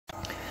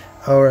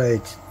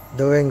Alright,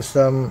 doing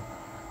some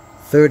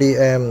 30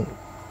 amp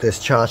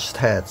discharge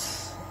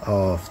tests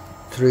of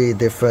 3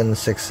 different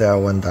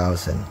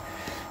 6L1000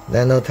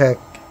 Nano-tech,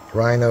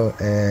 Rhino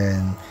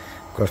and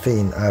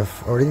Graphene. I've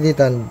already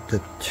done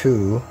the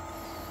 2.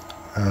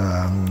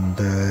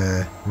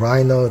 The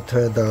Rhino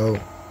turned out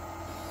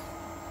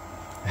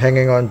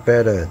hanging on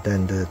better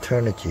than the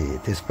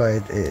Turnigy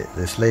despite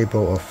this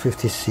label of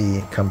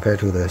 50C compared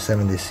to the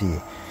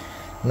 70C.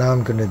 Now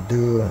I'm gonna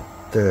do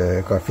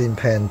the Graphene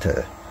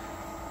Panther,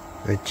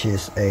 which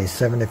is a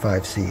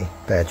 75C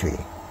battery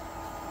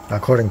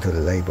according to the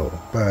label,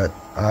 but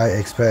I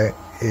expect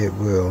it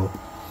will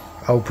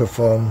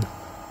outperform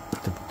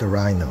the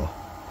Rhino.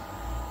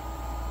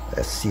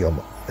 Let's see.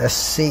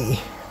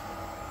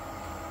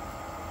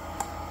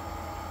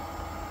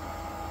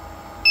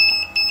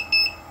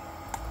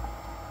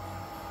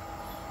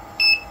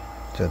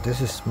 So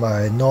this is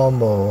my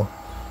normal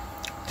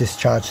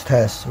discharge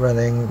test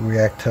running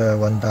reactor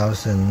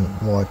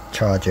 1000 watt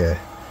charger.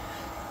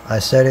 I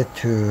set it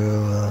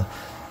to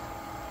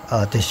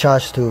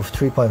discharge to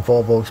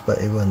 3.4 volts, but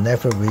it will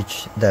never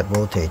reach that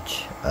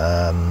voltage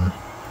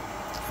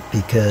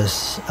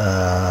because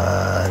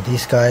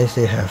these guys,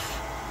 they have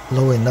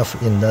low enough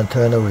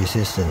internal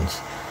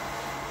resistance.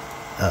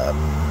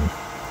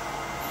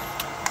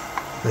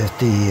 With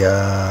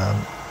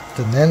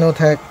the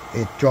Nano-tech,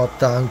 it dropped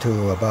down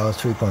to about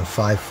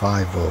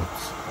 3.55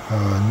 volts.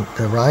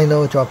 The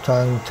Rhino dropped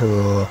down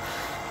to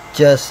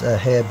just a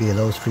hair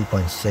below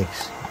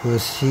 3.6. We'll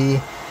see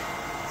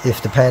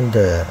if the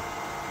Panther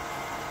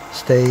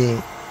stay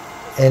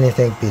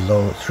anything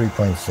below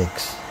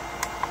 3.6.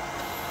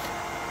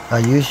 I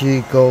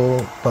usually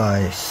go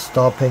by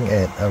stopping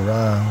at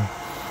around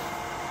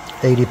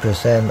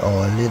 80%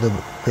 or a little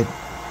bit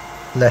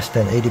less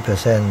than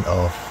 80%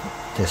 of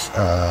this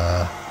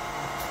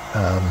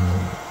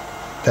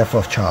depth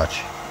of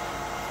charge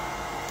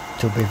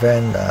to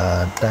prevent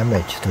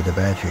damage to the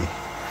battery.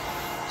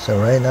 So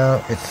right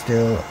now it's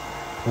still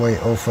way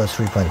over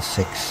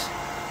 3.6.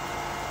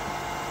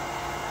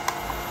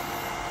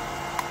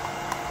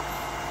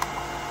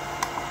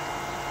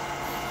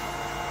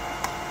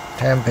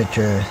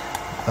 Temperature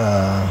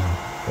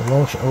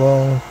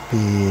won't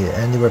be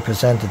any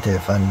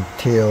representative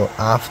until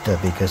after,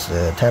 because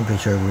the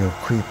temperature will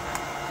creep.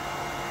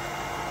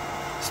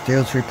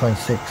 Still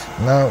 3.6.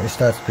 Now it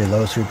starts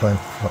below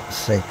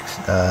 3.6.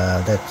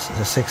 That's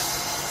the 6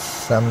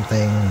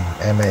 something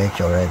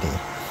mAh already.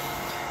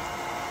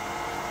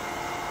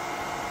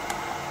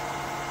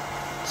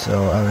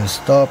 So I will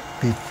stop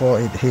before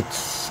it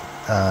hits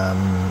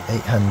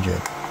 800.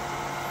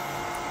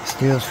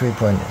 Still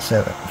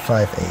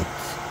 3.758.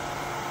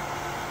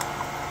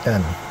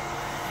 Done.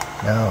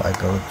 Now I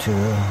go to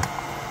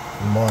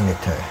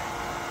monitor.